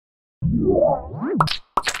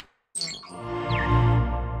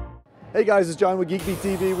Hey guys, it's John with Geek Beat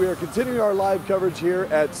TV. We are continuing our live coverage here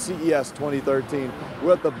at CES 2013.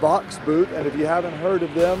 We're at the Voxx booth, and if you haven't heard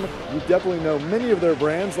of them, you definitely know many of their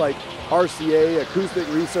brands like RCA, Acoustic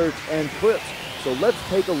Research, and Clips. So let's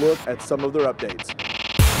take a look at some of their updates.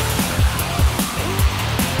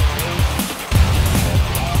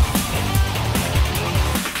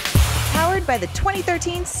 Powered by the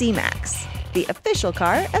 2013 C-Max, the official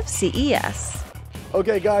car of CES.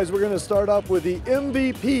 Okay guys, we're going to start off with the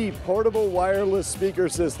MVP Portable Wireless Speaker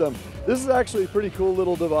System. This is actually a pretty cool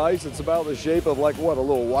little device. It's about the shape of like what, a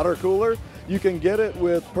little water cooler. You can get it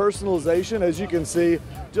with personalization. As you can see,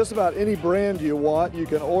 just about any brand you want, you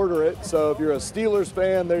can order it. So if you're a Steelers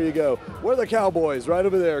fan, there you go. We're the Cowboys, right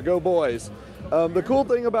over there, go boys. The cool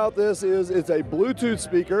thing about this is it's a Bluetooth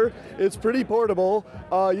speaker. It's pretty portable.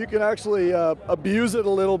 You can actually abuse it a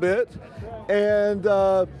little bit. And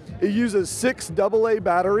it uses 6 AA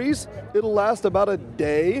batteries. It'll last about a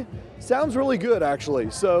day. Sounds really good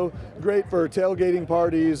actually. So great for tailgating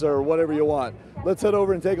parties or whatever you want. Let's head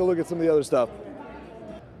over and take a look at some of the other stuff.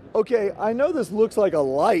 Okay, I know this looks like a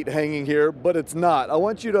light hanging here, but it's not. I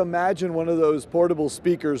want you to imagine one of those portable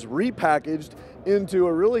speakers repackaged into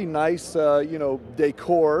a really nice,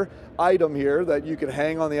 decor item here that you can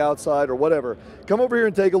hang on the outside or whatever. Come over here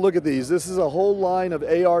and take a look at these. This is a whole line of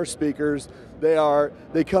AR speakers. They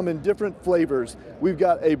come in different flavors. We've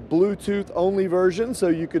got a Bluetooth only version, so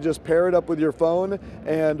you could just pair it up with your phone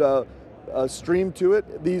and stream to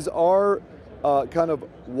it. These are kind of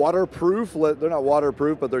waterproof. They're not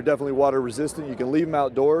waterproof, but they're definitely water resistant. You can leave them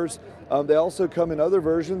outdoors. They also come in other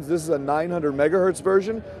versions. This is a 900 megahertz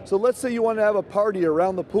version. So let's say you want to have a party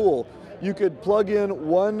around the pool. You could plug in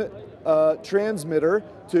one transmitter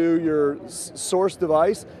to your source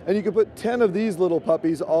device, and you can put 10 of these little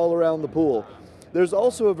puppies all around the pool. There's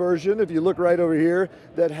also a version, if you look right over here,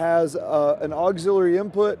 that has an auxiliary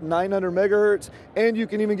input, 900 megahertz, and you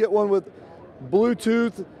can even get one with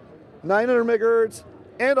Bluetooth, 900 megahertz,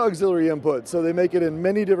 and auxiliary input. So they make it in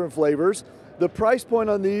many different flavors. The price point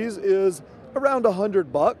on these is around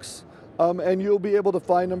 $100, and you'll be able to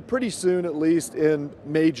find them pretty soon, at least in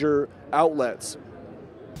major outlets.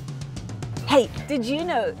 Hey, did you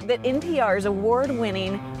know that NPR's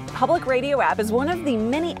award-winning public radio app is one of the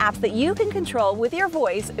many apps that you can control with your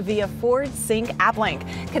voice via Ford Sync App Link?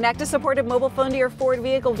 Connect a supported mobile phone to your Ford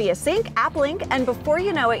vehicle via Sync App Link, and before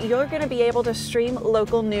you know it, you're going to be able to stream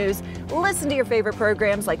local news, listen to your favorite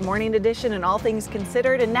programs like Morning Edition and All Things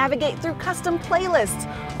Considered, and navigate through custom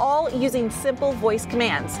playlists, all using simple voice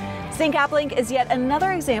commands. Sync App Link is yet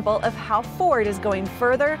another example of how Ford is going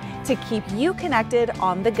further to keep you connected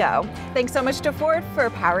on the go. Thanks so much to Ford for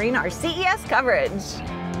powering our CES coverage.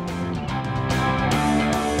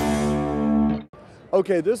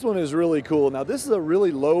 Okay, this one is really cool. Now this is a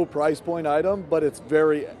really low price point item, but it's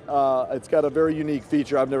got a very unique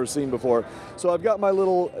feature I've never seen before. So I've got my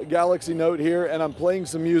little Galaxy Note here and I'm playing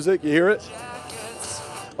some music. You hear it?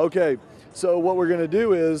 Okay, so what we're gonna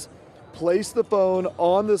do is place the phone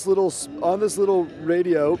on this little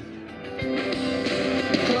radio.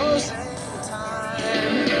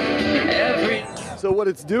 So what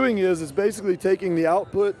it's doing is it's basically taking the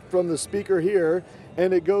output from the speaker here,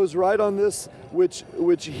 and it goes right on this,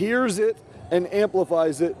 which hears it and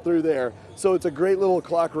amplifies it through there. So it's a great little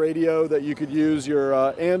clock radio that you could use your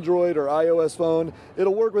Android or iOS phone.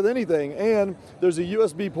 It'll work with anything, and there's a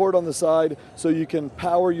USB port on the side so you can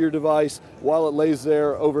power your device while it lays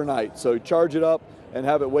there overnight. So charge it up and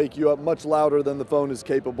have it wake you up much louder than the phone is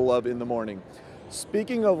capable of in the morning.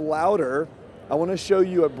 Speaking of louder, I want to show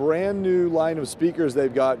you a brand new line of speakers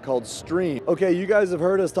they've got called Stream. Okay, you guys have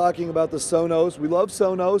heard us talking about the Sonos. We love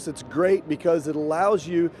Sonos. It's great because it allows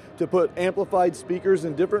you to put amplified speakers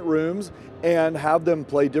in different rooms and have them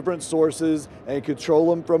play different sources and control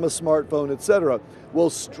them from a smartphone, etc. Well,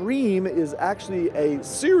 Stream is actually a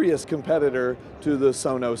serious competitor to the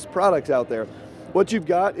Sonos products out there. What you've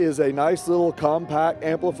got is a nice little compact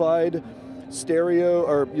amplified stereo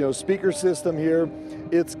or speaker system here.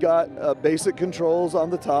 It's got basic controls on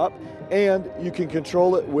the top, and you can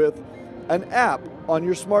control it with an app on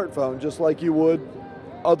your smartphone, just like you would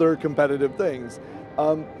other competitive things.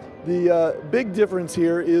 The big difference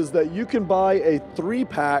here is that you can buy a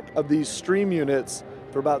 3-pack of these Stream units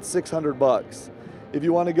for about $600. If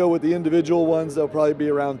you want to go with the individual ones, they'll probably be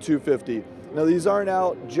around $250. Now these aren't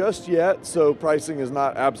out just yet, so pricing is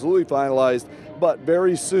not absolutely finalized, but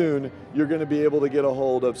very soon you're going to be able to get a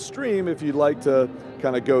hold of Stream if you'd like to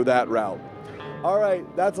kind of go that route. All right,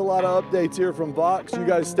 that's a lot of updates here from Voxx. You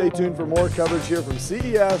guys stay tuned for more coverage here from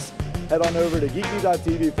CES. Head on over to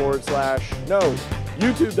geekbeat.tv/no,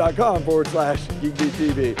 youtube.com/GeekBeat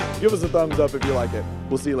TV. Give us a thumbs up if you like it.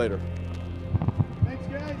 We'll see you later. Thanks,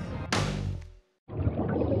 guys.